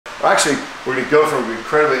Actually, we're going to go from an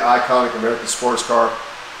incredibly iconic American sports car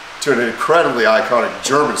to an incredibly iconic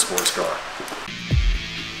German sports car.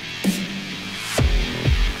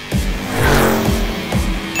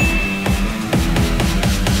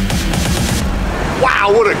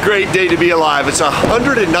 Wow, what a great day to be alive. It's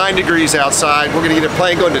 109 degrees outside. We're going to get a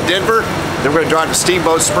plane going to Denver. Then we're going to drive to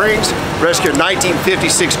Steamboat Springs, rescue a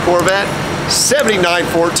 1956 Corvette, 79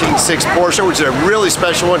 14.6 Porsche, which is a really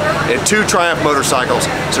special one, and 2 Triumph motorcycles.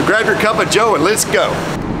 So grab your cup of joe and let's go.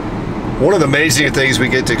 One of the amazing things we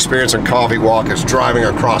get to experience on Coffee Walk is driving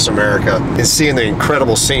across America and seeing the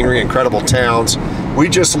incredible scenery, incredible towns. We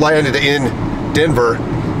just landed in Denver.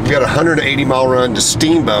 We got a 180-mile run to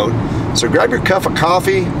Steamboat. So grab your cup of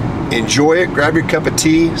coffee, enjoy it, grab your cup of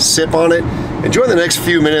tea, sip on it, enjoy the next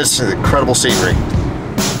few minutes of the incredible scenery.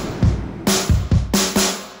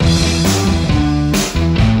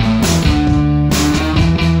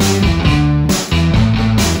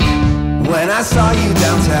 When I saw you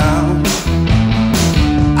downtown,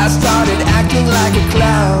 I started acting like a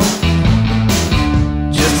clown,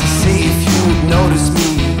 just to see if you would notice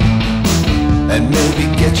me and maybe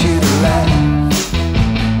get you to laugh.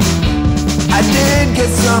 I did get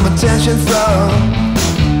some attention from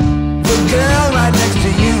the girl right next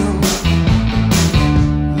to you.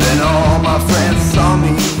 Then all my friends saw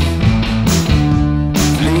me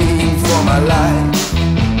fleeing for my life.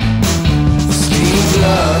 Steam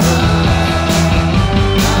blood,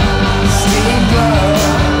 steam blood.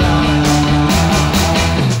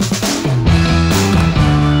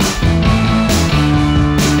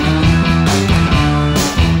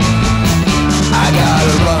 I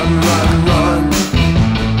gotta run, run, run.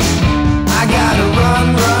 I gotta run,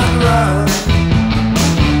 run, run.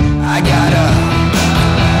 I gotta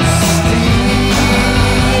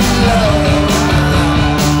steam blood.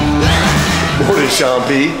 Morning, Sean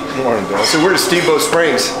B. Good morning, Bill. So we're at Steamboat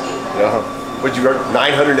Springs. Yeah. What'd you run?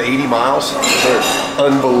 980 miles? Sure.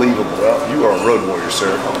 Unbelievable. Well, you are a road warrior,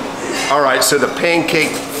 sir. All right, so the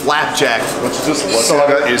pancake flapjack Let's just look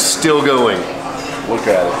saga at it. is still going. Look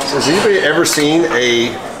at it. Has anybody ever seen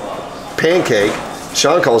a pancake?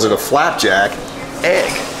 Sean calls it a flapjack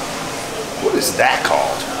egg. What is that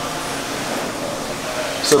called?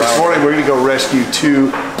 So this morning we're going to go rescue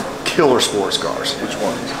 2 killer sports cars. Which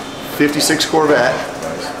ones? 56 Corvette,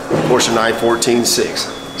 Nice. Porsche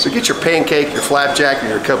 914-6. So get your pancake, your flapjack, and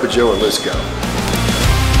your cup of joe, and let's go.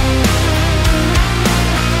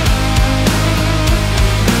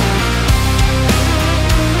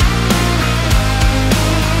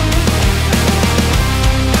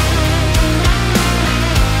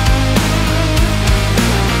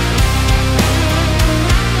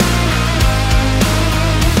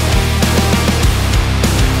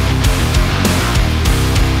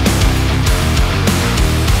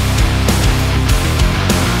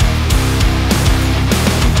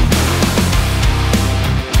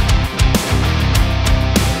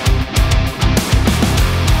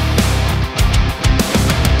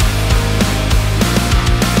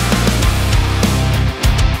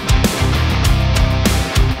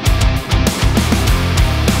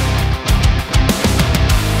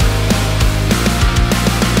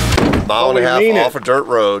 Mile and a half off a dirt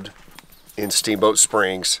road in Steamboat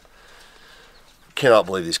Springs. Cannot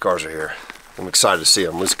believe these cars are here. I'm excited to see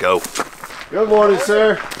them. Let's go. Good morning,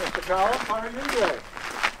 sir. Mr. Collins, how are you today?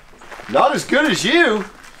 Not as good as you.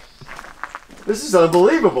 This is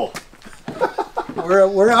unbelievable.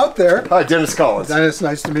 We're out there. Hi, Dennis Collins. Dennis,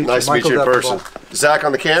 nice to meet you. Nice to meet you in person. Zach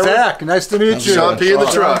on the camera. Zach, nice to meet you. Sean P in the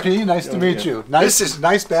truck. Sean P, nice to meet you.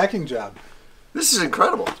 Nice backing job. This is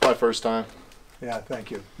incredible. It's my first time. Yeah, thank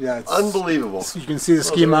you. Yeah, it's Unbelievable. You can see the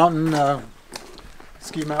ski mountain up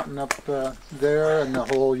there, and the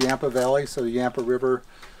whole Yampa Valley. So the Yampa River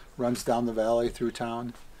runs down the valley through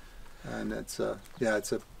town, and it's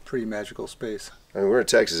it's a pretty magical space. I mean, we're in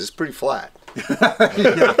Texas. It's pretty flat.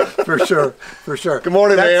 Yeah, for sure, for sure. Good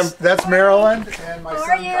morning, ma'am. That's Marilyn and my How son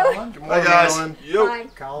are you? Colin. Good Hi, morning, guys. Alan. Hi.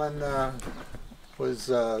 Colin was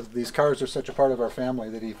these cars are such a part of our family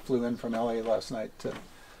that he flew in from LA last night to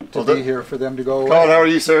be here for them to go away. Colin, how are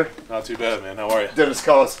you, sir? Not too bad, man. How are you? Dennis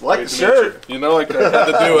Collins. Like Great the to meet shirt. You know, like I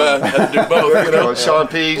had to do both. You know? Sean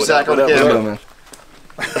P, Zach on the What up, camera. man?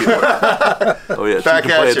 Oh yeah, Back she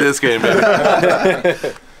can play at at you. this game,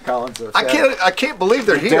 baby. Colin's a I can't believe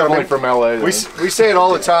they're here. Definitely I mean, from LA. we say it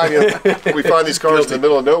all the time. You know, we find these cars in the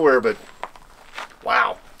middle of nowhere, but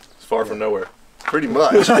wow, It's far from nowhere. pretty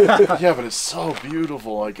much. Yeah, but it's so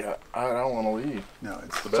beautiful. Like I don't want to leave. No,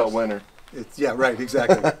 it's the It's all winter. It's yeah, right,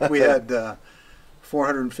 exactly. We had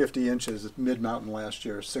 450 inches at mid-mountain last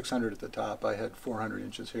year, 600 at the top. I had 400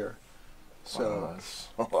 inches here. So That's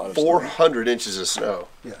a lot of 400 inches of snow.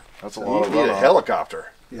 yeah, That's a You lot of need a runoff.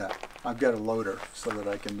 helicopter. yeah. I've got a loader so that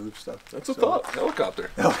I can move stuff. That's a So- thought. Helicopter.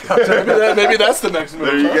 Maybe that's the next move.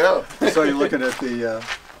 There you go. So you're looking at the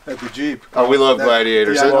Jeep. Oh, we love That-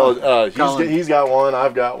 Gladiators. yeah, I know. Well, Colin. he's got one.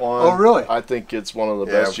 I've got one. Oh, really? I think it's one of the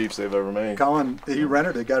Yeah. best Jeeps they've ever made. Colin, he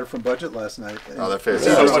rented it. Got it from Budget last night. Oh, they're He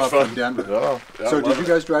fantastic. drove So much up fun. from Denver. Oh, yeah, So I did love you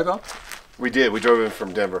guys drive up? We did. We drove in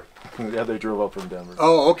from Denver. it. Yeah, they drove up from Denver.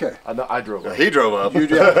 Oh, okay. I drove up. He drove up. You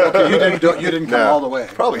didn't come No, all the way.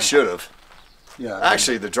 Probably Yeah. should have. Yeah.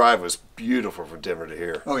 Actually, the drive was beautiful from Denver to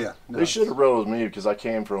here. Oh yeah. No. They should have rode with me because I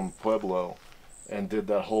came from Pueblo and did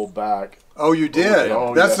that whole back. Oh, you did.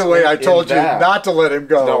 Oh, That's yes. the way I In told you that. not to let him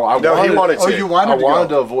go. No, he wanted to. Oh, you wanted I to wanted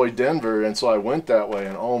go. to avoid Denver, and so I went that way.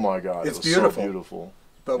 And oh my God, It's it was beautiful. so beautiful.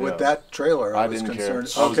 But with Yeah. that trailer, I I was didn't care.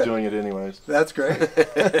 concerned. I was doing it anyways. That's great.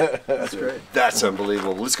 That's great. That's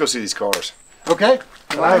unbelievable. Let's go see these cars. Okay.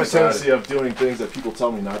 I have a tendency of doing things that people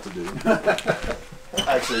tell me not to do.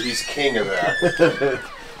 Actually, he's king of that.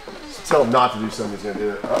 Tell him not to do something, he's going to do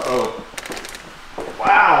it. Uh-oh.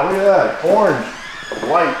 Wow, look at that. Orange,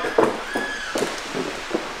 white.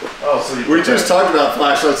 Oh, so you We just talked about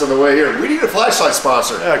flashlights on the way here. We need a flashlight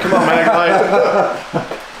sponsor. Yeah, come on,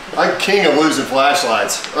 Magnite. I'm king of losing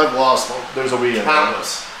flashlights. I've lost them. There's a we in there.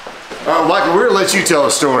 Countless. All right, Michael, we're going to let you tell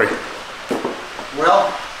a story. Well,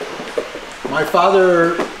 my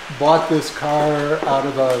father bought this car out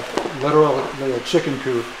of literally a chicken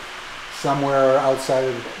coop somewhere outside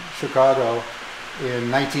of Chicago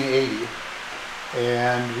in 1980.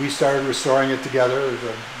 And we started restoring it together.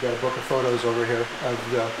 Got a book of photos over here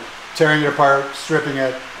of tearing it apart, stripping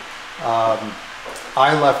it.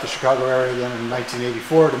 I left the Chicago area then in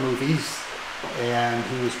 1984 to move east, and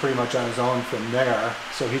he was pretty much on his own from there,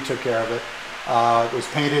 so he took care of it. It was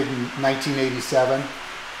painted in 1987,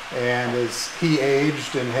 and as he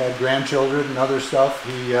aged and had grandchildren and other stuff,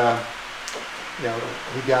 he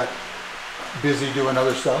got busy doing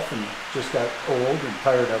other stuff and just got old and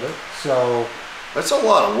tired of it. So That's a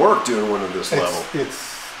lot of work doing one of this level.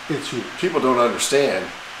 it's huge. People don't understand.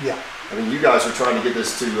 Yeah. I mean, you guys are trying to get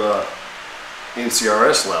this to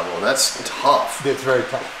NCRS level, and that's tough. It's very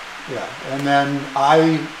tough, yeah. And then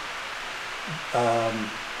I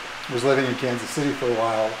was living in Kansas City for a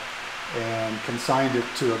while and consigned it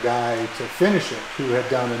to a guy to finish it who had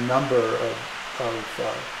done a number of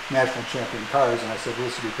national champion cars, and I said, well,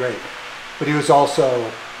 this would be great. But he was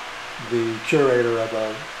also the curator of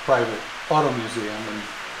a private auto museum, and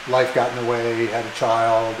life got in the way. He had a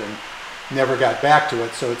child and never got back to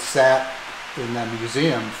it, so it sat in that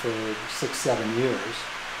museum for 6-7 years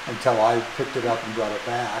until I picked it up and brought it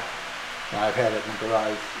back. And I've had it in the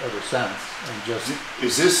garage ever since. And just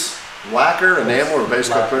Is this lacquer, enamel, or base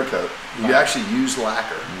coat, Lacquer. clear coat? You actually use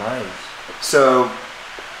lacquer. Nice. So,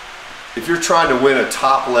 if you're trying to win a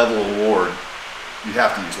top level award, you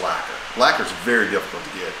have to use lacquer. Lacquer is very difficult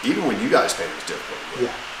to get. Even when you guys paint it, it's difficult to get.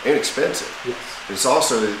 Yeah. And expensive. yes, It's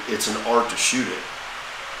also, it's an art to shoot it.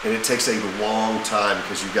 And it takes a long time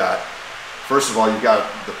because you've got, first of all, you've got,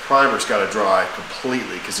 the primer's got to dry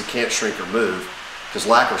completely because it can't shrink or move, because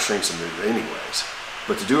lacquer shrinks and moves anyways.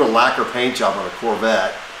 But to do a lacquer paint job on a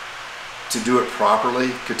Corvette, to do it properly,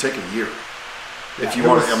 could take a year. If you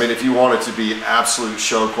want, I mean, if you want it to be absolute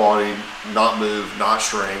show quality, not move, not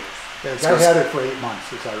shrink, yes. I had it for 8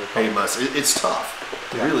 months, as I recall. 8 months, it's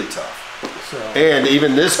tough, Yeah. really tough. So, And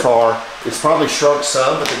even this car, it's probably shrunk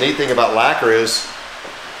some, but the neat thing about lacquer is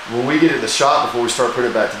when we get it in the shop before we start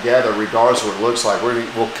putting it back together, regardless of what it looks like,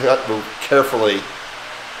 we'll carefully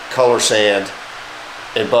color sand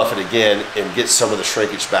and buff it again and get some of the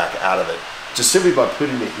shrinkage back out of it. Just simply by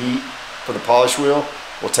putting the heat for the polish wheel,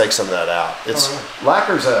 we'll take some of that out. It's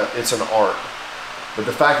lacquer's it's an art, but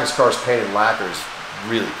the fact this car's painted lacquer is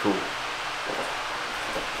really cool.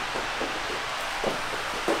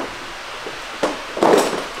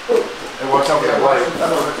 And watch out for that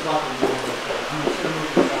light.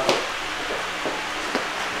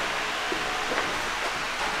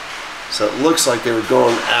 So it looks like they were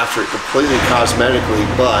going after it completely cosmetically,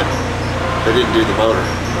 but they didn't do the motor.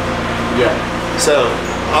 Yeah. So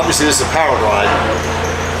obviously this is a power glide.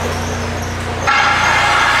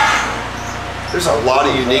 There's a lot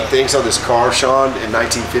of unique things on this car, Sean, in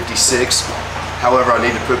 1956. However, I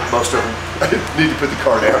need to put most of them, I need to put the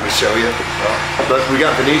car down to show you. But we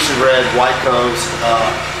got Venetian red, white coves.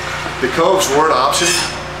 The coves were an option.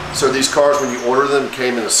 So these cars, when you order them,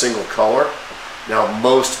 came in a single color. Now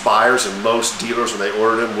most buyers and most dealers, when they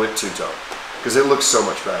ordered them, went two-tone because it looks so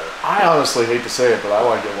much better. I honestly hate to say it, but I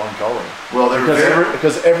like it one color. Well, they were very,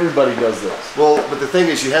 Because everybody does this. well, but the thing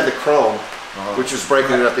is, you had the chrome, which is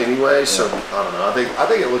breaking it up anyway. So I don't know. I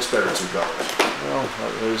think it looks better in 2 colors. Well,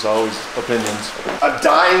 there's always opinions. I'm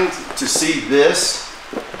dying to see this,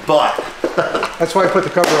 but That's why I put the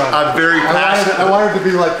cover on. I'm very passionate. I wanted to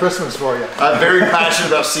be like Christmas for you. I'm very passionate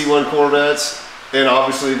about C1 Corvettes, and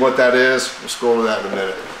obviously what that is. We'll go over that in a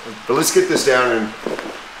minute. But let's get this down, and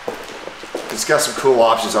it's got some cool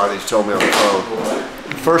options on it that you told me on the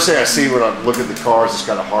phone. First thing I see when I look at the cars, it's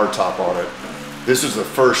got a hardtop on it. This was the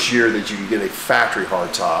first year that you could get a factory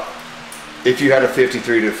hardtop. If you had a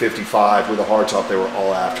 53 to a 55 with a hardtop, they were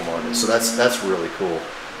all aftermarket. So that's really cool.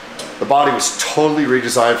 The body was totally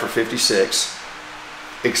redesigned for 56,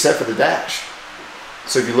 except for the dash.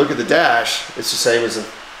 So if you look at the dash, it's the same as a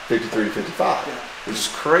 53 to 55, which is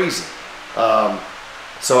crazy.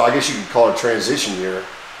 So I guess you could call it a transition year.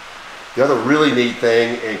 The other really neat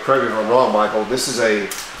thing, and correct me if I'm wrong, Michael, this is a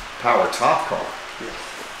power top car.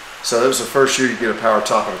 So that was the first year you get a power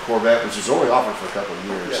top on a Corvette, which was only offered for a couple of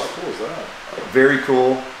years. How cool is that? Very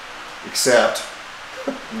cool, except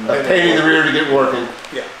a pain in the rear to get working,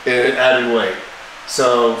 and it added weight.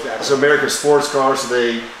 So it's American sports car, so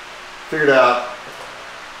they figured out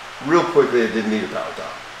real quickly it didn't need a power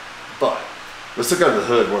top. But let's look under the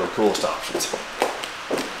hood, one of the coolest options.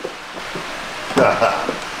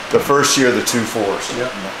 The first year of the 2.4s.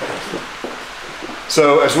 Yep.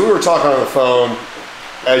 So as we were talking on the phone,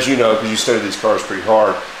 as you know, because you studied these cars pretty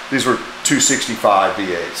hard, these were 265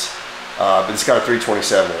 V8s, but it's got a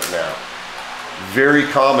 327 in it now. Very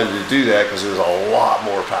common to do that because there's a lot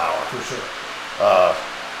more power. For sure.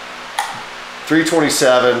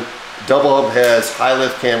 327, double hub heads, high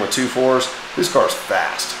lift cam with 2.4s. This car's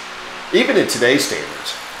fast. Even in today's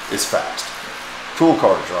standards, it's fast. Cool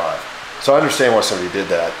car to drive. So I understand why somebody did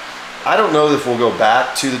that. I don't know if we'll go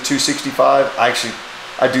back to the 265. I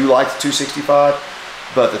do like the 265,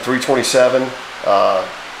 but the 327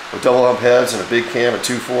 with double hump heads and a big cam and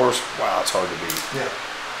 2.4s, wow, it's hard to beat. Yeah,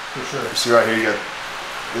 for sure. You see right here, you got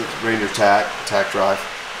the Ranger tack drive.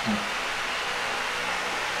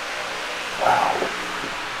 Wow.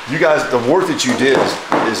 You guys, the work that you did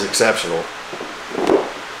is exceptional.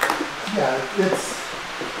 Yeah, it's...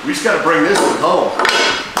 We just got to bring this one home.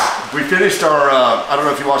 We finished our, I don't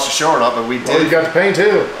know if you watched the show or not, but we did. Oh, you got the paint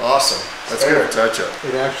too. Awesome. That's good touch up.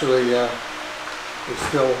 It actually is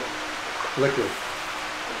still liquid.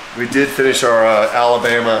 We did finish our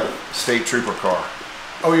Alabama State Trooper car.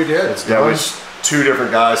 Oh, you did? That was 2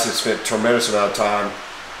 different guys that spent a tremendous amount of time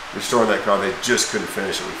restoring that car. They just couldn't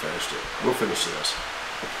finish it. We finished it. We'll finish this.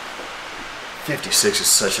 56 is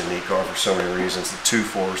such a neat car for so many reasons. The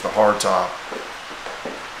 2.4s, the hardtop,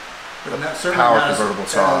 the power convertible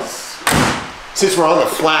top. Since we're on the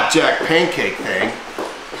flapjack pancake thing,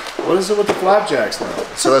 What is it with the flapjacks now?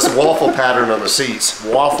 so that's a waffle pattern on the seats.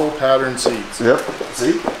 Waffle pattern seats. Yep.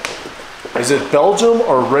 See? Is it Belgium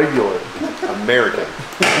or regular? American.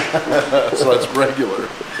 So that's regular.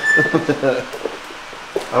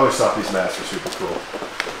 I always thought these mats were super cool.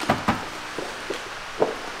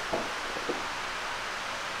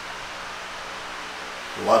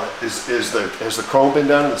 Love it. Has the chrome been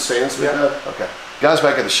done and the stands been done? Okay. Guys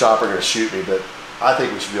back at the shop are going to shoot me, but I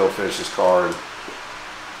think we should be able to finish this car in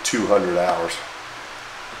 200 hours.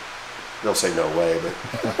 They'll say no way, but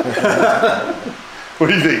what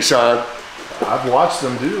do you think, Sean? I've watched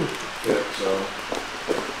them do it, so.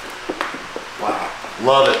 Wow.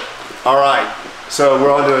 Love it. All right. So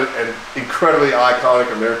we're on to an incredibly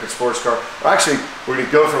iconic American sports car. Actually, we're going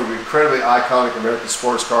to go from an incredibly iconic American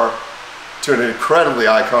sports car to an incredibly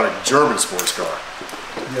iconic German sports car.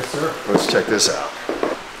 Yes, sir. Let's check this out.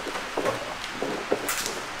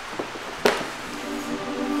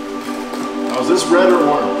 Now, is this red or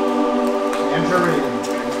orange? And Germany.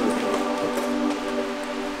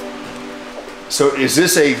 So is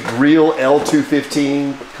this a real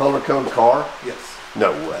L215 color code car? Yes.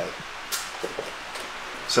 No way.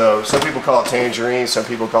 So some people call it tangerine, some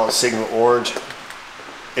people call it signal orange.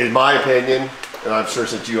 In my opinion, and I'm sure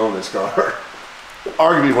since you own this car,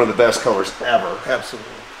 arguably one of the best colors ever.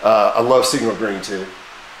 Absolutely. I love signal green too.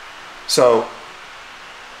 So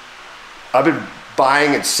I've been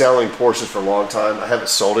buying and selling Porsches for a long time. I haven't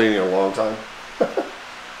sold any in a long time.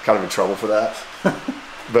 Kind of in trouble for that.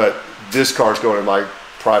 But this car's going in my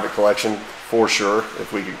private collection for sure,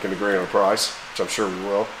 if we can agree on a price, which I'm sure we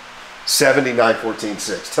will.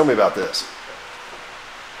 79.146. Tell me about this.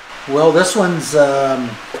 Well, this one's an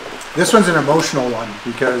emotional one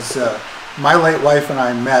because my late wife and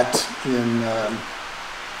I met in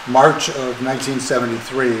March of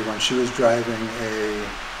 1973 when she was driving a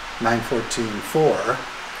 914-4,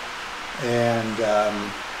 and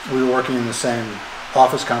we were working in the same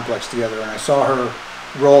office complex together, and I saw her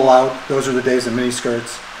roll out. Those are the days of mini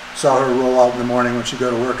skirts. Saw her roll out in the morning when she'd go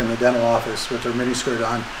to work in the dental office with her mini skirt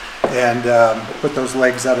on, and put those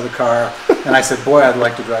legs out of the car. And I said, boy, I'd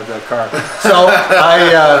like to drive that car. So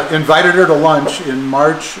I invited her to lunch in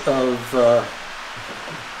March of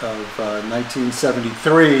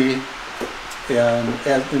 1973, and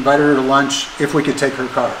invited her to lunch if we could take her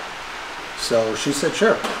car. So she said,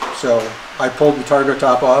 sure. So I pulled the Targa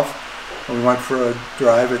top off, and we went for a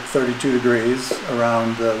drive at 32 degrees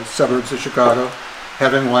around the suburbs of Chicago,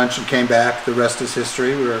 having lunch, and came back. The rest is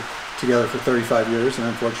history. We were together for 35 years, and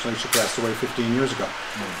unfortunately she passed away 15 years ago.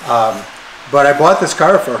 But I bought this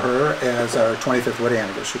car for her as our 25th wedding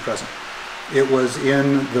anniversary present. It was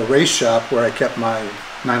in the race shop where I kept my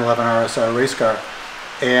 911 RSR race car,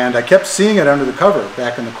 and I kept seeing it under the cover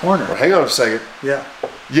back in the corner. Well, hang on a second. Yeah.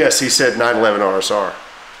 Yes, he said 911 RSR.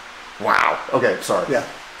 Wow. Okay, sorry. Yeah.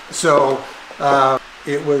 So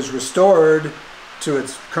it was restored to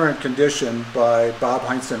its current condition by Bob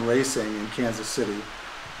Heinzen Racing in Kansas City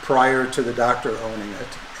prior to the doctor owning it.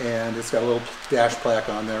 And it's got a little dash plaque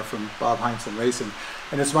on there from Bob Heinzen Racing.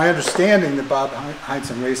 And it's my understanding that Bob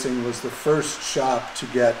Heinzen Racing was the first shop to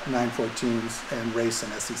get 914s and race in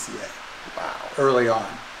SCCA. Wow. Early on.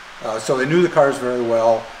 So they knew the cars very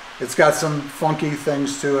well. It's got some funky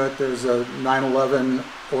things to it. There's a 911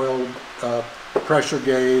 oil pressure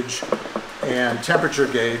gauge and temperature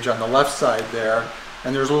gauge on the left side there.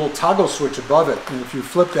 And there's a little toggle switch above it. And if you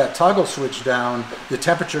flip that toggle switch down, the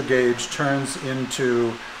temperature gauge turns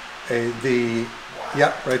into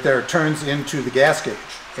yep, right there, it turns into the gas gauge.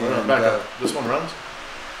 And, back up. This one runs?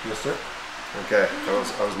 Yes, sir. Okay, I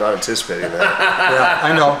was not anticipating that. Yeah,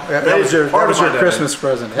 I know. That was your Christmas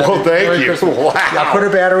present. Well, thank you. Christmas. Wow. Yeah, I put a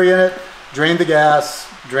battery in it, drained the gas,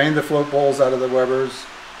 drained the float bowls out of the Webers,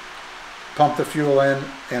 pumped the fuel in,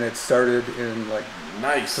 and it started in like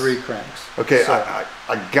Nice. 3 cranks. Okay, So, I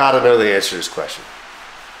gotta know the answer to this question.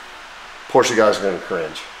 Porsche guys are gonna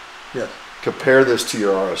cringe. yes. Compare this to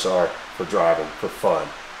your RSR for driving, for fun.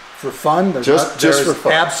 For fun, there's Just for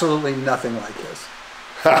fun. absolutely nothing like this.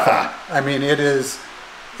 I mean, it's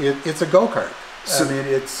a go-kart. So I mean,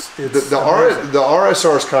 it's The amazing.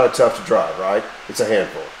 RSR is kind of tough to drive, right? It's a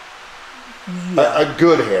handful. Yeah. A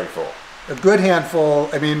good handful. A good handful.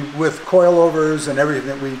 I mean, with coilovers and everything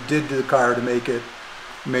that we did to the car to make it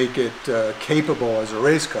capable as a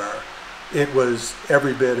race car, it was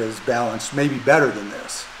every bit as balanced, maybe better than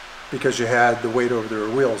this, because you had the weight over the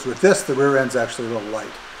rear wheels. With this, the rear end's actually a little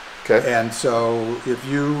light. Okay. And so if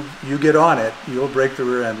you get on it, you'll break the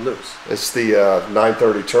rear end loose. It's the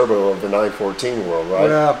 930 turbo of the 914 world, right?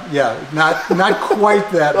 Well, yeah, not quite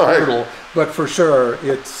that All right. brutal, but for sure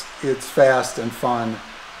it's fast and fun,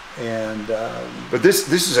 and But this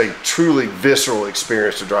is a truly visceral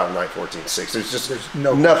experience to drive a 914-6. There's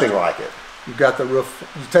no nothing like it. you've got the roof.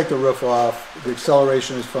 You take the roof off. The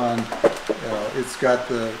acceleration is fun. It's got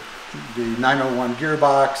the 901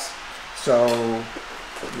 gearbox, so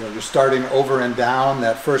you're starting over and down.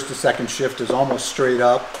 That first to second shift is almost straight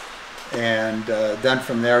up, and then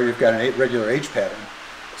from there you've got an regular H pattern.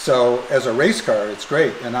 So as a race car, it's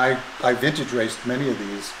great. And I vintage raced many of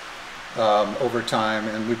these over time,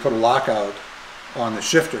 and we put a lockout on the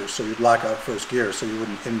shifters, so you'd lock out first gear, so you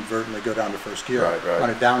wouldn't inadvertently go down to first gear Right. on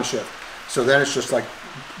a downshift. So then it's just like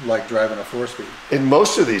driving a 4-speed. In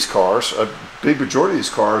most of these cars, a big majority of these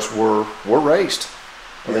cars were raced.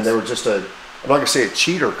 I mean, they were just I'm not gonna say a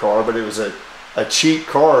cheater car, but it was a cheat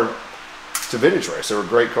car to vintage race. They were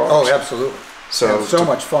great cars. Oh, absolutely. So And so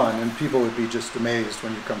much fun, and people would be just amazed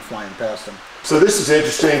when you come flying past them. So this is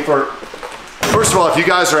interesting. First of all, if you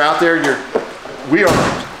guys are out there, we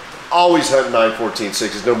are always hunting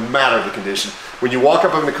 914-6s, no matter the condition. When you walk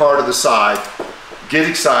up on the car to the side, get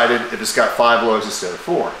excited if it's got 5 lugs instead of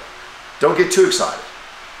 4. Don't get too excited,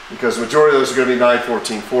 because the majority of those are going to be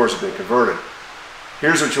 914-4s have been converted.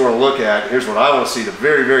 Here's what you want to look at. Here's what I want to see. The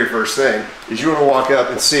very, very first thing is you want to walk up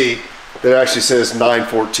and see that it actually says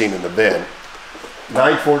 914 in the VIN.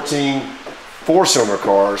 914 4-cylinder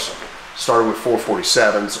cars started with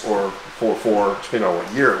 447s or 44, depending on what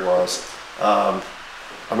year it was. I'm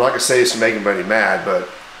not going to say this to make anybody mad, but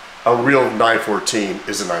a real 914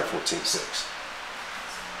 is a 914-6.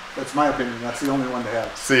 That's my opinion. That's the only one to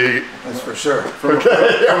have. See? That's for sure. From a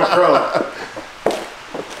pro.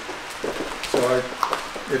 So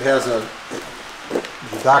it has the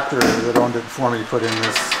doctor that owned it before me put in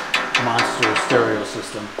this monster stereo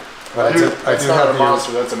system. But That's not a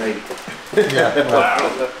monster, that's an 8. Yeah.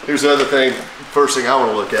 Well, Here's the other thing. First thing I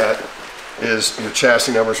want to look at is your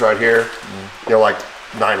chassis numbers right here. You know, like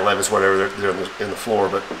 911s, whatever, they're in the floor,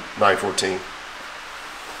 but 914.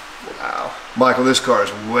 Wow. Michael, this car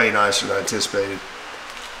is way nicer than I anticipated.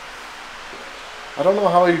 I don't know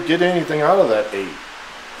how you get anything out of that 8.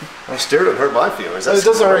 Steer doesn't hurt my feelings. It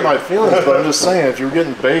doesn't hurt my feelings, but I'm just saying, if you're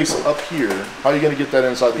getting bass up here, how are you going to get that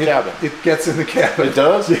inside the cabin? It gets in the cabin. It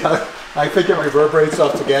does? Yeah. I think it reverberates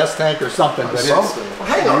off the gas tank or something. But Something. Well,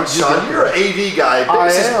 hang on, Sean. You're an AV guy.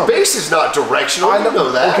 Bass is not directional. I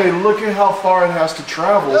know that. Okay, look at how far it has to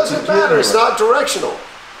travel. It doesn't matter. It's not directional.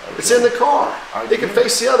 Okay. It's in the car. It can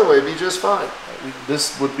face the other way and be just fine.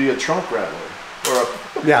 This would be a trunk rattler. Or a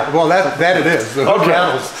yeah, well, that it is. The hood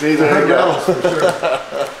rattles. See, there you go. For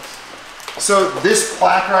sure. So this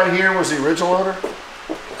plaque right here was the original owner?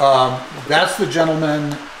 That's the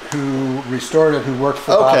gentleman who restored it, who worked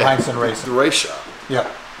for Bob Heinzen Racing. The race shop.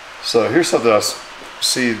 Yeah. So here's something I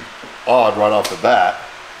see odd right off the bat.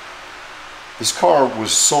 This car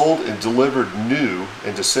was sold and delivered new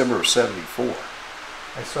in December of '74.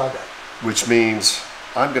 I saw that. Which means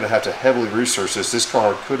I'm going to have to heavily research this. This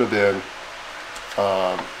car could have been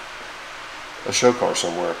a show car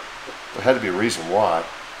somewhere. There had to be a reason why.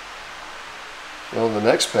 Well, the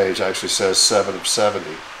next page actually says 7 of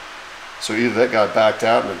 70. So either that guy backed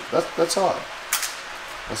out, and that's odd.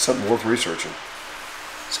 That's something worth researching.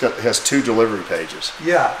 It has 2 delivery pages.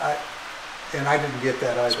 Yeah, and I didn't get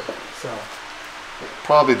that either. So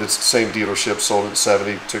probably the same dealership sold it in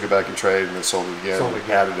 70, took it back in trade, and then sold it again. Sold it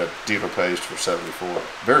again. Added a dealer page for 74.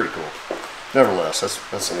 Very cool. Nevertheless,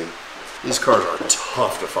 that's neat. These cars are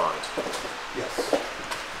tough to find. yes.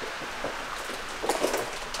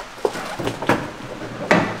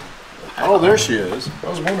 Oh, there she is. I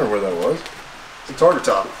was wondering where that was. It's a target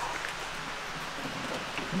top.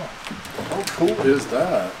 How cool is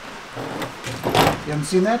that? You haven't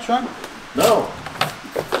seen that, Sean? No.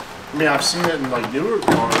 I mean, I've seen it in like newer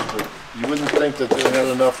cars, but you wouldn't think that they had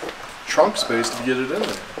enough trunk space to get it in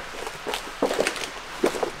there.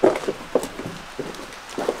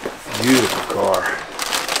 Beautiful car.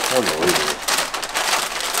 Unbelievable.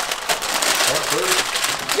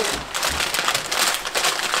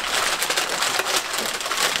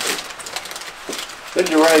 Then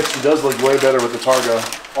you're right, she does look way better with the Targa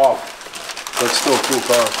off. That's still a cool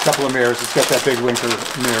car. A couple of mirrors. It's got that big winker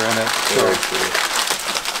mirror in it. Very cool.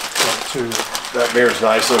 That mirror's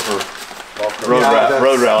nice though for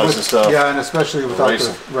road rallies and stuff. Yeah, and especially without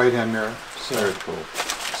racing. the right-hand mirror. So, very cool.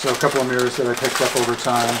 So a couple of mirrors that I picked up over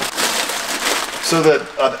time. So that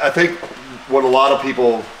I think what a lot of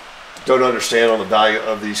people don't understand on the value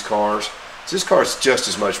of these cars is this car is just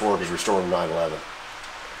as much work as restoring a 911.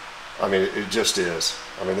 I mean, it just is.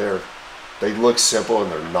 I mean, they look simple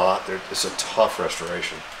and they're not. It's a tough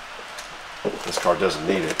restoration. This car doesn't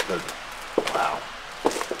need it, but wow.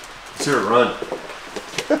 Let's hear it run.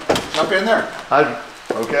 Jump in there.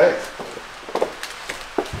 Okay.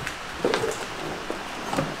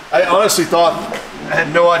 I honestly thought, I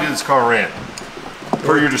had no idea this car ran.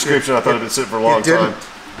 Per your description, I thought it had been sitting for a long time.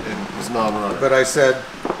 It was non-running. But I said,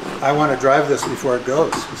 I want to drive this before it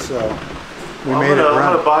goes. So we made it run.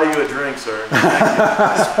 I'm going to buy you a drink, sir.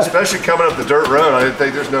 Especially coming up the dirt road, I didn't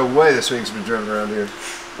think there's no way this thing's been driven around here.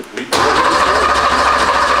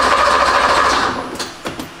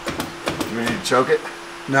 Do we need to choke it?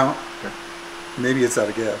 No. Okay. Maybe it's out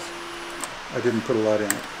of gas. I didn't put a lot in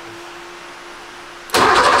it.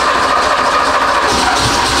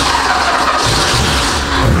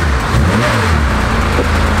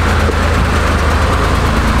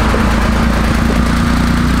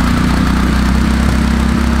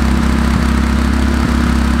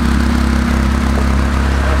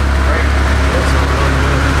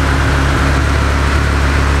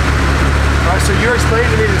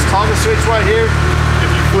 Switch right here. If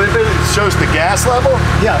you flip it, it shows the gas level.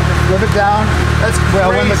 Yeah, flip it down. That's well,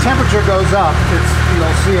 when the temperature goes up,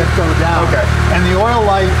 you'll see it go down. Okay. And the oil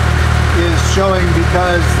light is showing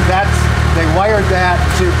because they wired that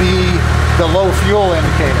to be the low fuel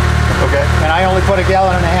indicator. Okay. And I only put 1.5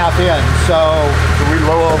 gallons in, so we're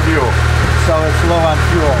low on fuel. So it's low on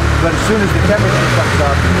fuel. But as soon as the temperature comes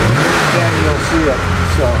up, then you'll see it.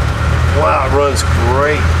 So. Wow, it runs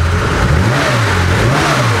great.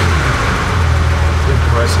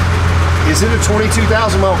 Impressive. Is it a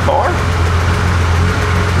 22,000 mile car?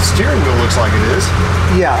 The steering wheel looks like it is.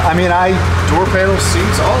 Yeah, I mean, door panels,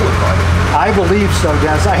 seats, all look like it. I believe so,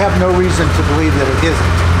 Dennis. I have no reason to believe that it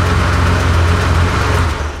isn't.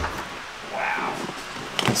 Wow.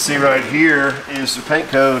 See right here is the paint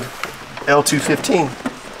code L215,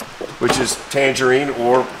 which is tangerine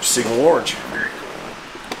or signal orange. Very cool.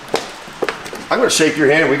 I'm going to shake your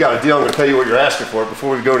hand. We got a deal. I'm going to tell you what you're asking for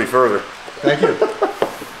before we go any further. Thank you.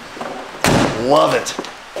 Love it.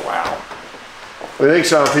 Wow. What do you think,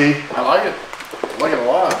 Sean P? I like it. I like it a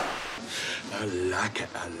lot. I like it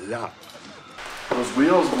a lot. Those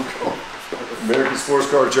wheels look American sports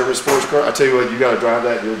car, German sports car. I tell you what, you got to drive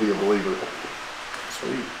that, and you'll be a believer.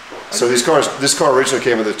 Sweet. So this car originally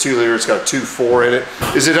came with a 2-liter. It's got a 2.4 in it.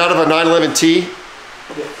 Is it out of a 911T?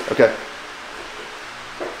 Yeah. Okay.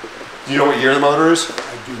 Do you know what year the motor is?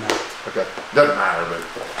 I do not. Okay. Doesn't matter, but.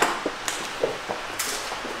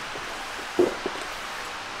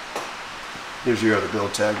 Here's your other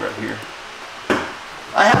build tag right here.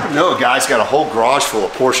 I happen to know a guy's got a whole garage full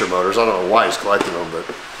of Porsche motors. I don't know why he's collecting them, but.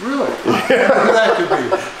 Really? Whatever that could be.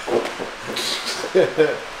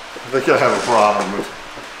 I think I have a problem with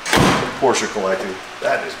Porsche collecting.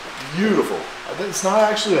 That is beautiful. I think it's not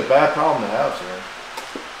actually a bad problem to have, sir.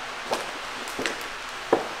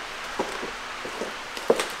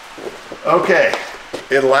 Okay,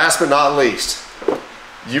 and last but not least,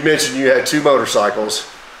 you mentioned you had 2 motorcycles,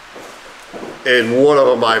 and one of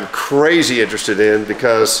them I'm crazy interested in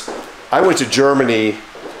because I went to Germany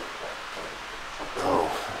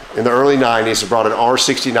in the early 90s and brought an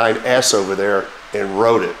R69S over there and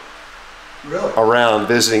rode it Really? around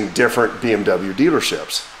visiting different BMW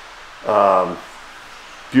dealerships.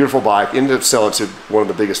 Beautiful bike, ended up selling to one of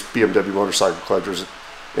the biggest BMW motorcycle collectors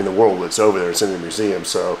in the world that's over there. It's in the museum,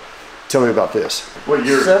 so tell me about this. What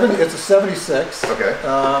year? It's a 76. Okay.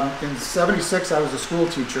 In 76, I was a school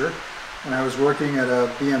teacher, and I was working at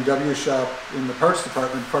a BMW shop in the parts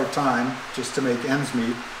department part-time, just to make ends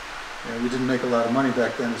meet. We didn't make a lot of money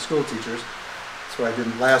back then as school teachers. That's why I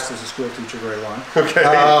didn't last as a school teacher very long. Okay.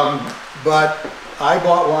 But I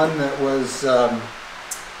bought one that was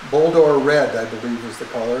Boldor Red, I believe was the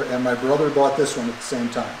color, and my brother bought this one at the same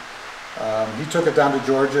time. He took it down to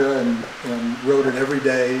Georgia and rode it every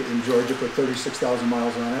day in Georgia, put 36,000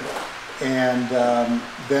 miles on it, and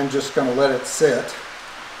then just kind of let it sit.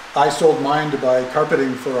 I sold mine to buy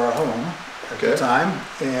carpeting for our home at the time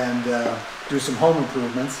and do some home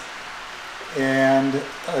improvements. And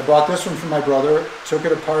I bought this one from my brother, took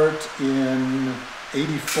it apart in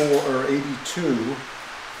 84 or 82,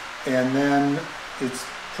 and then it's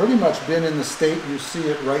pretty much been in the state you see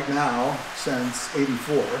it right now since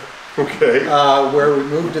 84. Okay. Where we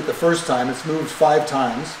moved it the first time. It's moved 5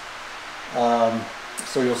 times.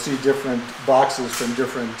 So you'll see different boxes from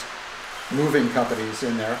different moving companies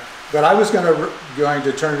in there. But I was going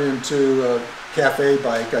to turn it into a cafe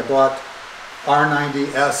bike. I bought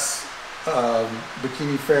R90S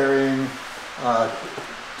bikini fairing,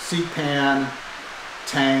 seat pan,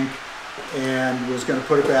 tank, and was going to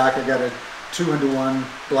put it back. I got a 2-in-1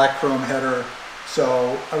 black chrome header.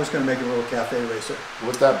 So I was going to make a little cafe racer.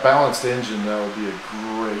 With that balanced engine, that would be a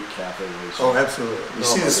great cafe racer. Oh, absolutely. You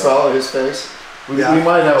see the smile on his face? We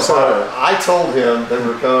might have a So I told him that we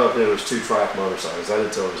were coming up there was 2 track motorcycles. I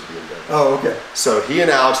didn't tell him it was BMW. Oh, okay. So he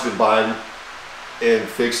and Alex have been buying and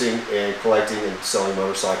fixing and collecting and selling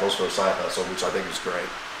motorcycles for a side hustle, which I think is great.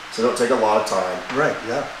 So don't take a lot of time. Right,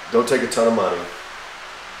 yeah. Don't take a ton of money.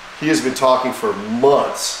 He has been talking for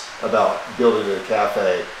months about building a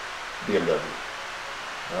cafe BMW.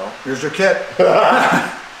 Well, Here's your kit.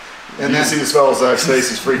 And you can see the smile on Zach's face,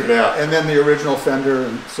 he's freaking out. And then the original fender,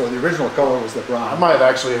 and so the original color was the brown. I might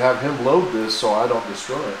actually have him load this so I don't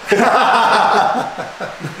destroy it.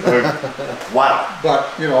 Wow.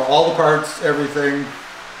 But, you know, all the parts, everything,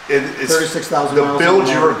 It's 36,000 the miles. build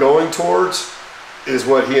you were going towards is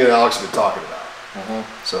what he and Alex have been talking about.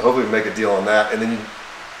 So hopefully we make a deal on that, and then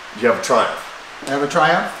you have a Triumph. I have a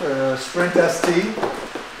Triumph, Sprint ST,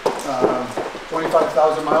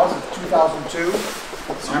 25,000 miles. It's 2002.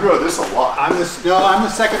 So you rode this a lot. I'm the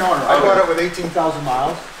second owner. I bought it with 18,000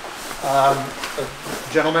 miles. A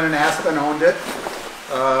gentleman in Aspen owned it,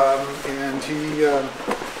 and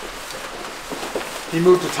he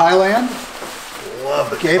moved to Thailand. Love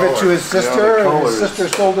the Gave color. it to his sister, Yeah, the and his color sister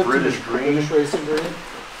is sold it British to green. British Racing Green.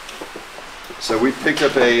 So we picked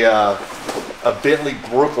up a Bentley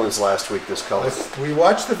Brooklands last week, this color. We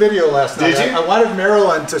watched the video last night. Did you? I wanted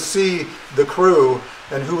Marilyn to see the crew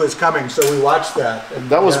and who was coming, so we watched that. And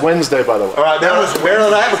That was Wednesday, by the way. All right, now,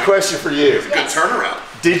 Marilyn, I have a question for you. Good turnaround.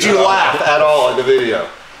 Did you laugh at all in the video?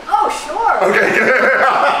 Oh, sure. Okay, good.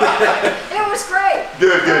 It was great.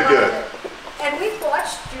 Good, I good, loved good. it. And we've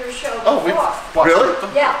watched your show before. Oh, we've watched Really? it.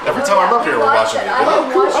 Yeah. Every Oh, time I'm yeah, up here, we we're watched watching it. it. I Oh,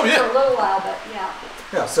 didn't cool. watch Oh, it yeah. for a little while, but yeah.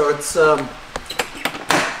 Yeah, so it's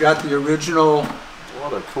got the original.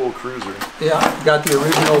 What a cool cruiser. Yeah, got the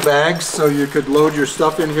original bags, so you could load your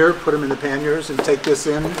stuff in here, put them in the panniers, and take this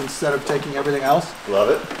in instead of taking everything else. Love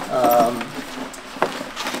it.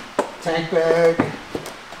 Tank bag.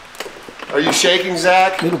 Are you shaking,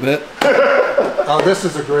 Zach? A little bit. Oh, this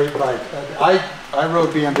is a great bike. I rode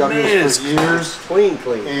BMWs for years,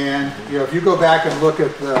 Clean. and you know, if you go back and look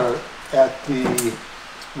at the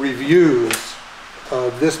reviews,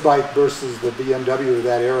 this bike versus the BMW of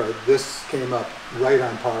that era, this came up right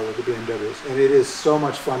on par with the BMWs, and it is so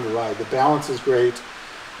much fun to ride. The balance is great.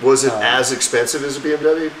 Was it as expensive as a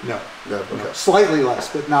BMW? No, No, okay. no, slightly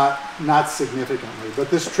less, but not significantly. But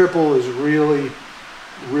this triple is really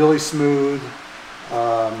smooth.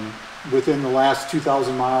 Within the last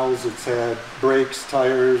 2,000 miles, it's had brakes,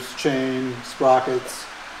 tires, chain, sprockets.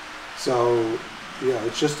 So yeah,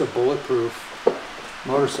 it's just a bulletproof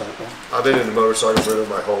motorcycle. I've been into motorcycles really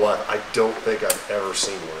my whole life. I don't think I've ever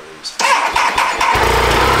seen one of these.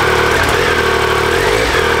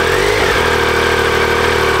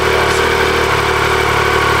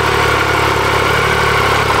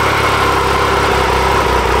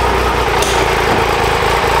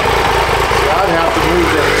 I'd have to move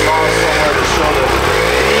that exhaust somewhere to show that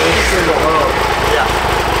single hub. Yeah.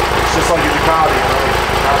 It's just like a Ducati,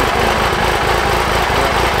 you know?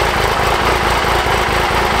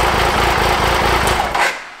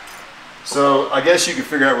 So I guess you can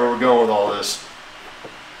figure out where we're going with all this.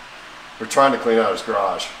 We're trying to clean out his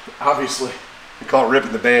garage. Obviously. We call it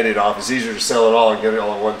ripping the Band-Aid off. It's easier to sell it all and get it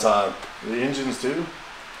all at one time. The engines too?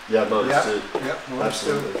 Yeah, motors Yep. too. Yep, motors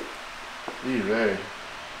Absolutely. Hey.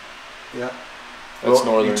 Yeah. That's Well,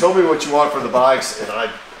 northern. you told me what you want for the bikes, and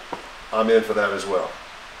I'm in for that as well.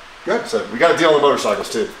 Good. So we got to deal with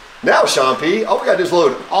motorcycles too. Now, Sean P., all we got to do is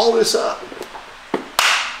load all this up.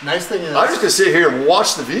 Nice thing is, I'm just going to sit here and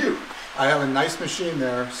watch the view. I have a nice machine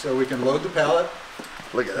there, so we can load the pallet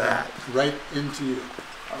Look at that. right into you.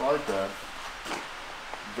 I like that.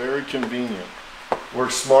 Very convenient.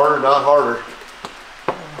 Works smarter, not harder.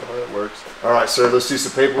 Oh, that works. All right, sir, let's do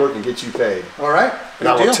some paperwork and get you paid. All right. And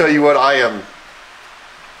I good will deal. tell you what, I am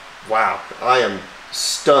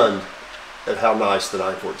stunned at how nice the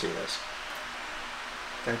 914 is.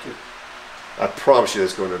 Thank you. I promise you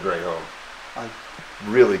it's going to a great home.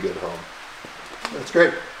 Really good home. That's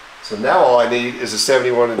great. So now all I need is a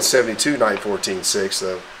 71 and 72 914.6.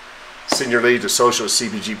 So send your lead to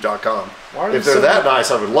social@cbjeep.com. Why are If they they're so- that nice,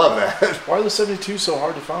 I would love that. Why are the 72 so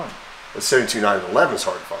hard to find? The 72 911 is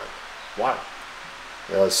hard to find. Why?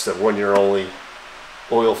 It's the 1 year only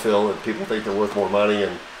oil fill, and people think they're worth more money,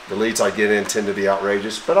 and the leads I get in tend to be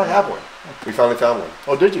outrageous, but I have one. We finally found one.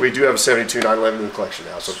 Oh, did you? We do have a 72 911 in the collection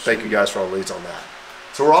now, so thank you guys for all the leads on that.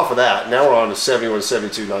 So we're off of that. Now we're on to 71,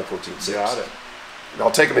 72, 914.6. Got it. And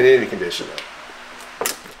I'll take them in any condition though.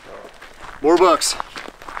 More books.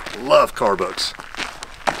 Love car books.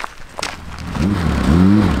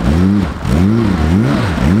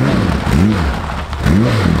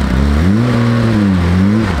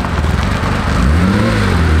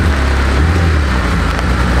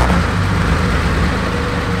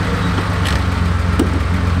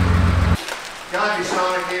 Got you,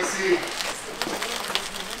 Sean, I can't see.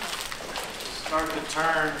 Start to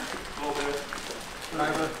turn a little bit.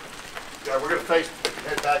 Yeah, we're gonna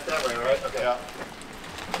head back that way, right? Okay. Yeah.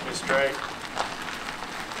 Be straight.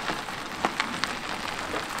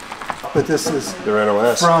 But this is They're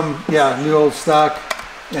NOS. from, new old stock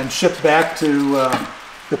and shipped back to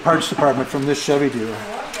the parts department from this Chevy dealer.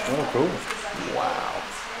 Oh, cool.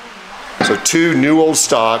 So 2 new old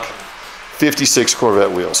stock 56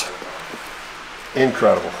 Corvette wheels.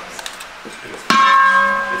 Incredible.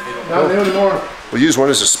 Not new anymore. We'll use one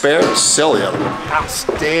as a spare and sell the other one.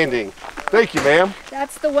 Outstanding. Thank you, ma'am.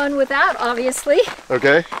 That's the one without, obviously.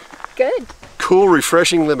 Okay. Good. Cool,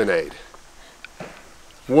 refreshing lemonade.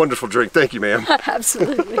 Wonderful drink. Thank you, ma'am.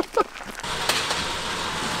 Absolutely. I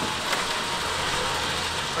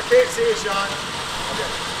can't see it, Sean.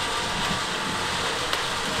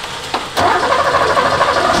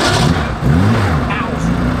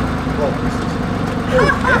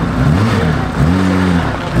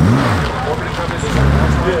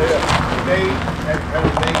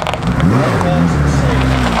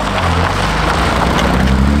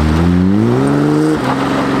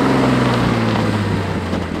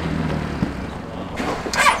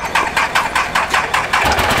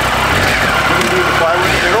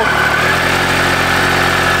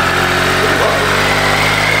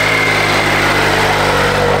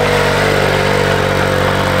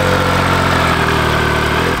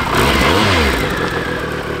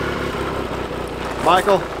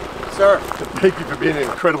 Michael, Sir. thank you for being an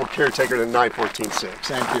incredible caretaker to the 914.6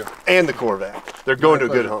 Thank you. and the Corvette. They're going to a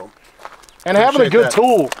good pleasure. home. And having a good that.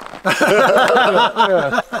 tool.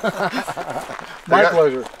 My got-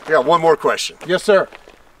 pleasure. I got one more question. Yes, sir.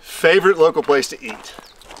 Favorite local place to eat?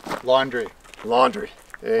 Laundry. Laundry.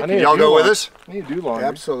 Can need to y'all do go with one. us? I need to do laundry.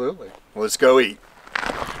 Absolutely. Let's go eat.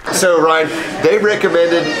 So Ryan, they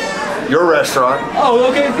recommended your restaurant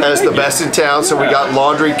as the best in town. So we got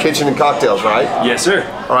laundry, kitchen, and cocktails, right? Yes, sir.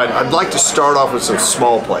 All right, I'd like to start off with some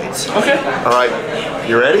small plates. Okay. All right,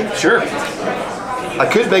 you ready? Sure. I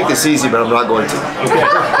could make this easy, but I'm not going to. Okay.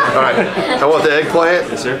 All right, I want the eggplant,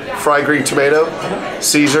 Yes, sir. fried green tomato,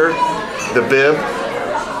 Caesar, the bib,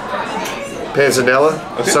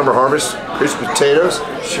 panzanella, summer harvest, crispy potatoes,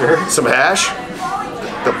 Sure. some hash,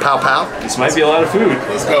 the pow pow. This might be a lot of food.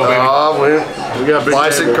 Let's go, baby. We got big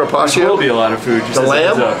bison table. This will carpaccio, be a lot of food. Just The as a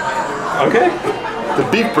heads lamb? up. Okay. the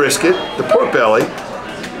beef brisket, the pork belly,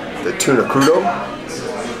 the tuna crudo,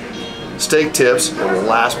 steak tips, and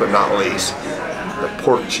last but not least, the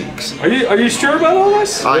pork cheeks. Are you sure about all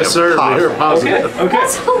this? I am Yes, sir. positive. We're positive. Okay. Okay.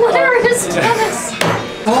 That's hilarious, Dennis.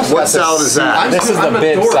 What salad is that? This is the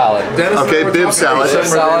bib salad. Okay, bib salad. Bib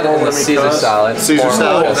salad and the Caesar salad. Caesar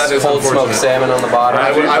salad. With That is cold smoked unfortunate. salmon on the bottom.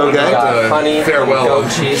 I would Okay. like to Honey, farewell.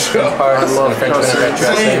 goat cheese, parts, French vinaigrette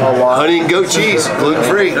dressing. Honey and goat cheese, gluten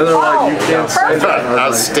free. And they're like, you can't say Perfect. that.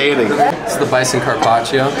 Outstanding. It's the bison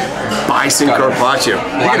carpaccio. Bison carpaccio.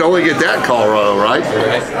 You can only get that in Colorado, right?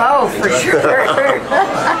 Right? Oh, for sure.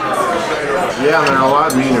 Yeah, man, a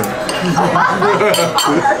lot meaner.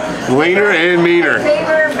 Leaner and meaner.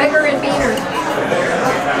 Bigger and meaner.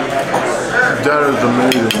 That is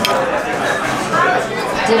amazing.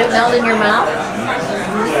 Did it melt in your mouth?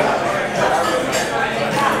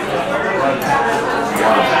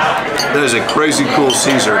 That is a crazy cool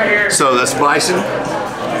Caesar. So that's bison.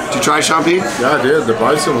 Did you try Champy? Yeah, I did. The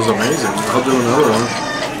bison was amazing. I'll do another one.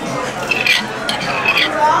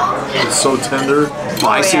 It's so tender.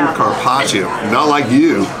 Bison yeah. carpaccio. Not like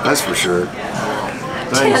you, that's for sure.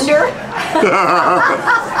 Thanks. Tender?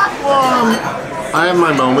 I have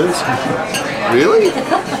my moments. Really?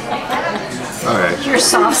 Okay. Your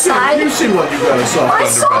soft side? You seem like you got a soft My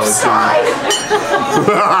soft underbelly side.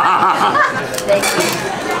 Thank you. too.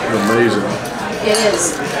 Amazing. It is.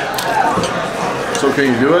 So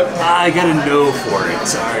can you do it? I got a no for it.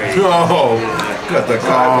 Sorry. Oh, got the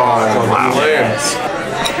kibosh on the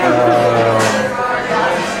lens.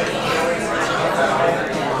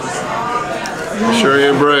 Sure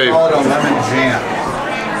am brave. Call it a lemon jam.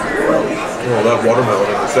 Oh, that watermelon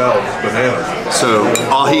in the salad is bananas. So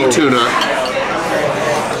ahi tuna,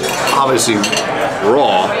 obviously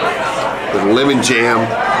raw, with lemon jam.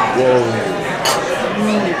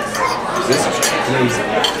 This is crazy.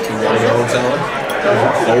 Watermelon salad?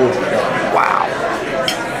 Oh my god. Wow.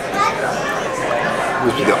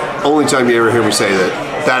 This is the only time you ever hear me say that.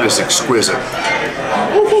 That is exquisite.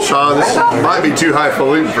 Sean, this might be too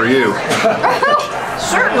highfalutin for you.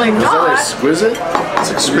 Certainly Is that not. exquisite?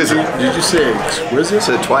 It's exquisite. Did you say exquisite? I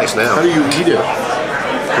said it twice now. How do you eat it?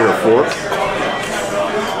 With a fork.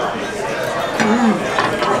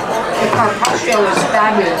 The carpaccio is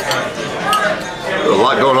fabulous. There's a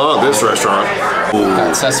lot going on at this restaurant.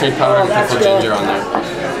 Got sesame powder and pickled ginger on there.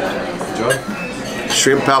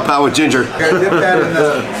 Shrimp pow pow with ginger. Gotta dip that in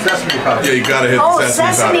the sesame powder. Yeah, you gotta hit Oh, the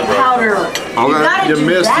sesame powder, bro. powder. You Okay. gotta You do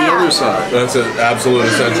missed that. the other side. That's an absolute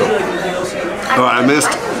essential. Oh, I missed.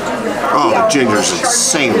 Oh, the ginger's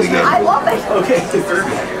insanely good. I love it.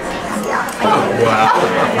 Wow.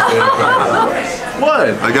 What?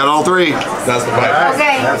 I got all three. That's the pipe.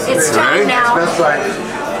 Okay, it's time Right? now. That's right.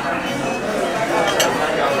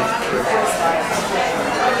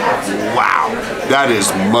 Wow, that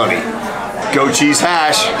is money. Goat cheese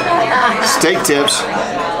hash, steak tips.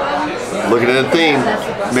 Looking at the theme.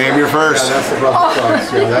 Ma'am, you're first. That's the Brussels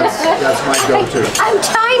sauce. Yeah, that's my go-to. I'm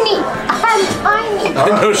tiny. I'm tiny.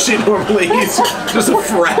 I know she normally eats just a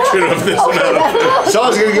fraction of this amount of food.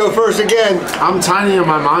 Sean's gonna go first again. I'm tiny in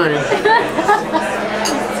my mind.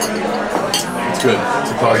 It's good.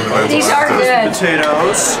 It's a positive mindset. These are good.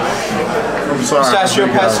 Potatoes, I'm sorry. pistachio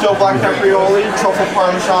pesto, black caprioli, truffle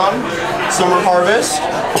parmesan, summer harvest,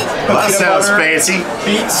 That peanut sounds butter, fancy.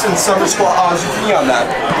 beets, and summer squash zucchini on that.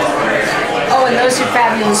 Oh, and those are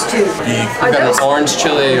fabulous too. Are We've got those an orange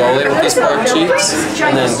chili aioli with this pork cheeks,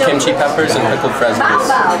 and then kimchi peppers and pickled Bao fresnos.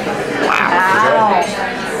 bao. Wow.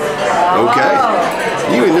 Okay.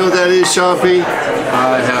 You even know what that is, Sean P?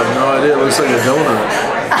 I have no idea. It looks like a donut.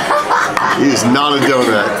 It is not a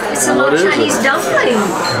donut. It's a little Chinese dumpling.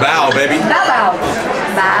 Bow, baby. Bao bao.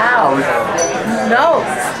 Bao. No,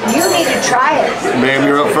 you need to try it. Ma'am,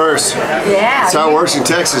 you're up first. Yeah. That's how it works in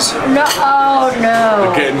Texas. No, oh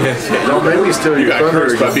no. Don't make me steal You your got thunder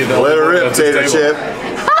cursed by again. being the Let her only one rip, at this potato table.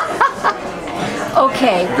 chip.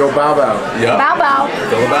 Okay. Go bow bow. Yeah. Bao bao.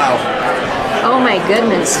 Fill a bow. Oh my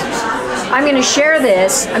goodness. I'm going to share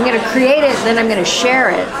this. I'm going to create it, then I'm going to share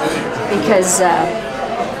it because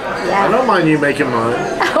I don't mind you making mine.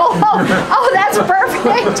 Oh, that's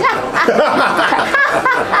perfect.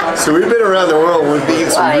 So we've been around the world. We've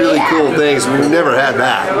eaten some really cool things. We've never had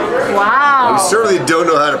that. Wow. We certainly don't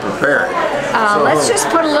know how to prepare it. Let's just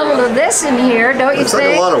put a little of this in here, don't you It's think?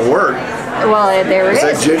 like a lot of work. Well, there is. Is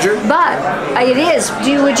that ginger? But it is.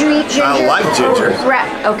 Would you eat ginger? I like ginger.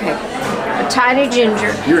 Right. Okay. A tiny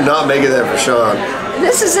ginger. You're not making that for Sean.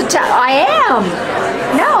 This is I am.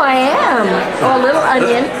 No, I am. Oh, a little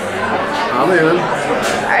onion. I'm in.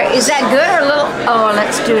 All right, is that good or a little? Oh,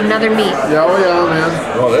 let's do another meat. Yeah, oh yeah,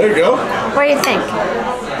 man. Oh, there you go. What do you think?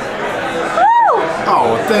 Woo!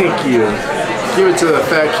 Oh, thank you. Give it to the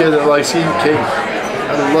fat kid that likes eating cake.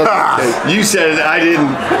 I love cake. You said it, I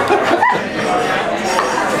didn't.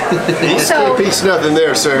 So, piece nothing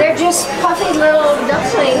there, sir. they're just puffy little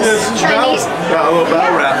dumplings. Chinese. Got a little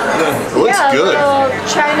battle wrap. It looks Yeah, good. little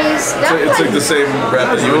Chinese dumplings. It's like the same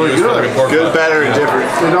wrap that you would really use for good. like a pork Good, butt. better, and different.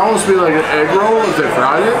 It'd almost be like an egg roll if they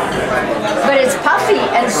fried it. But it's puffy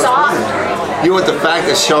and soft. You know what? The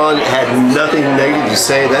fact that Sean had nothing negative to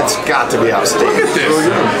say, that's got to be outstanding. Look at this.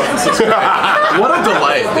 What a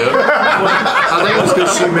delight, dude. I think it's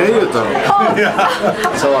because she made it though.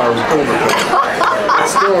 So I was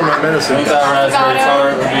It's still in my medicine.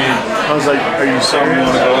 I was like, are you something you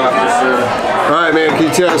want to go after? All right, man, can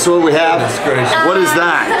you tell us what we have? What is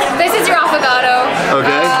that? This is your affogato.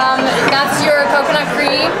 Okay. That's your coconut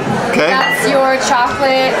cream. Okay. That's your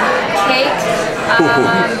chocolate cake.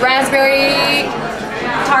 Raspberry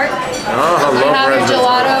tart. Oh, I We love have your raspberry.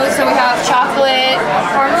 gelato, so we have chocolate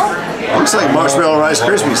caramel, Looks like marshmallow Rice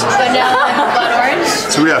Krispies. vanilla, and blood orange,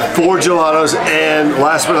 So we have 4 gelatos, and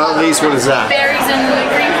last but not least, what is that? berries,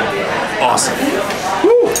 and cream. Awesome.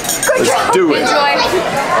 Let's do it. Enjoy.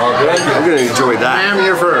 I'm gonna enjoy that. I'm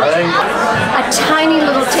here first. A tiny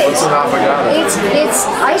little taste. It's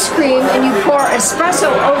ice cream and you pour espresso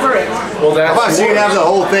over it. Well, How about that's you can have the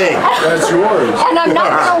whole thing? That's yours. And I'm not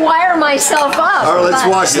gonna wire myself up. All right, let's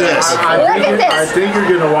but watch this. I think you're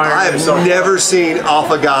gonna wire I have yourself. never seen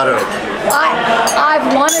affogato.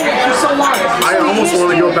 I've wanted it for so long. I almost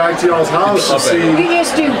want to go back to y'all's house to see. You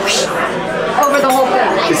just do over the whole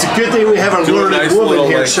thing. It's a good thing we have a Do a learned nice woman little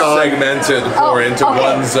here, like, Sean, segmented pour into okay.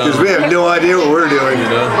 one zone. because we have no idea what we're doing. You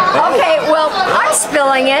know? Okay, well, I'm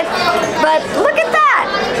spilling it, but look at that.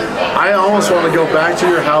 I almost want to go back to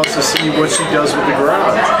your house to see what she does with the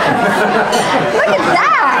garage. Look at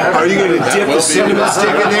that. Are you going to dip the cinnamon stick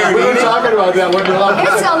in there and We were eat it? talking about that when we were on.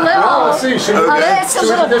 It's a little, it's a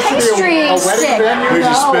little pastry stick. We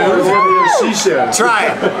just spin it over the she shed. Try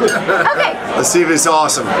it. Okay, Let's see if it's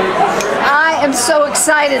awesome. I am so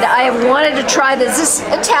excited. I have wanted to try this. This is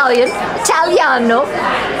Italiano.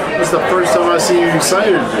 It's the first time I've seen you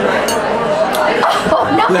excited. Oh,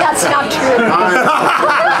 no, that's not true.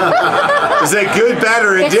 Is that good, bad,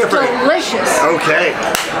 or It's indifferent? delicious. Okay.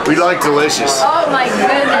 We like delicious. Oh my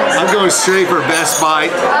goodness. I'm going straight for best bite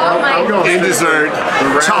Oh my I'm going in goodness. dessert.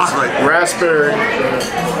 Chocolate. Raspberry.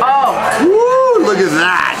 Oh, Woo, look at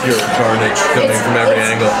that. Pure carnage coming from every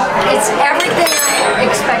angle. It's everything I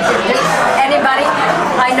expected. Anybody?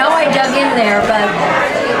 I know I dug in there, but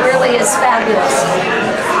it really is fabulous.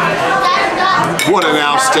 What an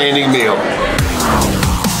outstanding meal.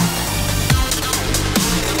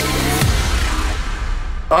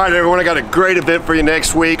 All right, everyone, I got a great event for you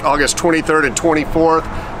next week, August 23rd and 24th.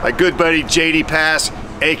 My good buddy JD Pass,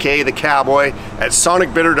 aka the Cowboy, at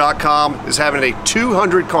sonicbidder.com is having a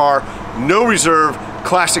 200 car, no reserve,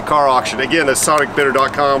 classic car auction. Again, that's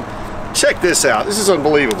sonicbidder.com. Check this out. This is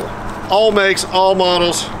unbelievable. All makes, all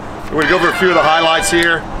models. We're gonna go over a few of the highlights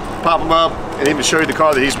here, pop them up, and even show you the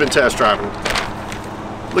car that he's been test driving.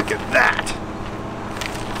 Look at that.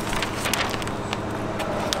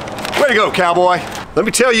 Way to go, Cowboy. Let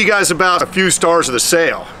me tell you guys about a few stars of the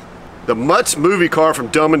sale. The Mutz movie car from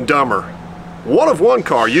Dumb and Dumber. One of one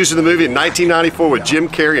car used in the movie in 1994 with Jim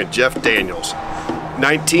Carrey and Jeff Daniels.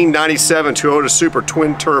 1997 Toyota Supra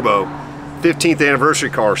Twin Turbo. 15th anniversary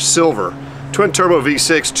car, silver. Twin Turbo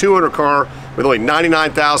V6, 200 car with only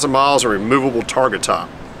 99,000 miles and removable target top.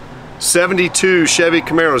 72 Chevy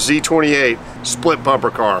Camaro Z28 split bumper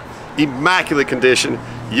car. Immaculate condition,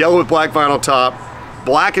 yellow with black vinyl top,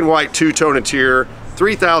 black and white two-tone interior,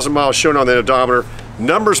 3,000 miles shown on the odometer,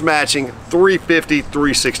 numbers matching, 350,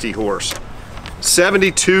 360 horse.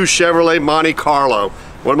 72 Chevrolet Monte Carlo,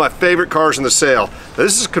 one of my favorite cars in the sale. Now,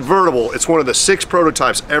 this is convertible. It's one of the 6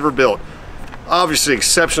 prototypes ever built. Obviously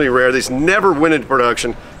exceptionally rare. These never went into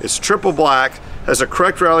production. It's triple black, has a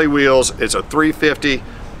correct rally wheels. It's a 350,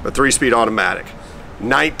 a 3-speed automatic.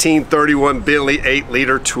 1931 Bentley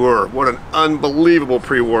 8-liter Tourer. What an unbelievable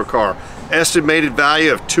pre-war car. Estimated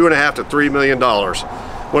value of $2.5 to $3 million.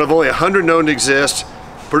 one of only 100 known to exist,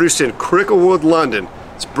 produced in Cricklewood, London.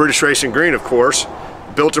 It's British Racing Green, of course,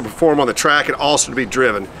 built to perform on the track and also to be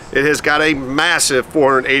driven. It has got a massive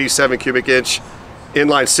 487 cubic inch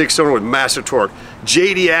inline 6-cylinder with massive torque.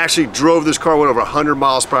 JD actually drove this car, went over 100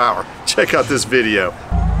 miles per hour. Check out this video.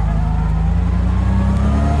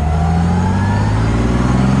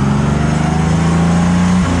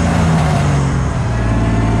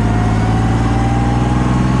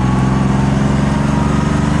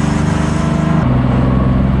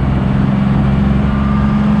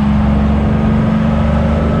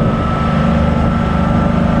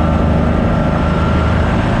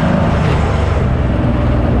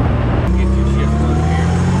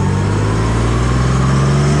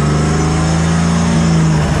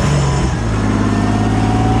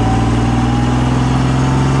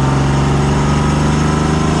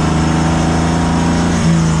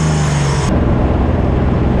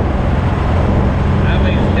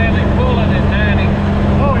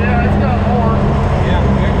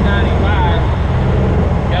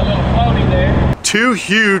 Two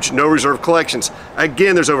huge no reserve collections.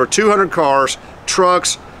 Again, there's over 200 cars,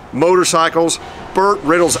 trucks, motorcycles, Burt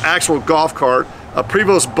Reynolds' actual golf cart, a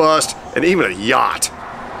Prevost bust, and even a yacht.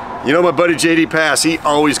 You know my buddy JD Pass, he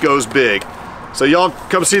always goes big. So y'all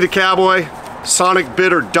come see the Cowboy,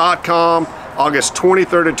 sonicbidder.com, August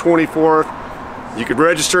 23rd and 24th. You can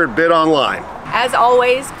register and bid online. As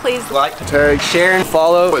always, please Like, tag, Share and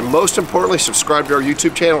follow. but most importantly, subscribe to our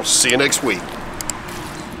YouTube channel. See you next week.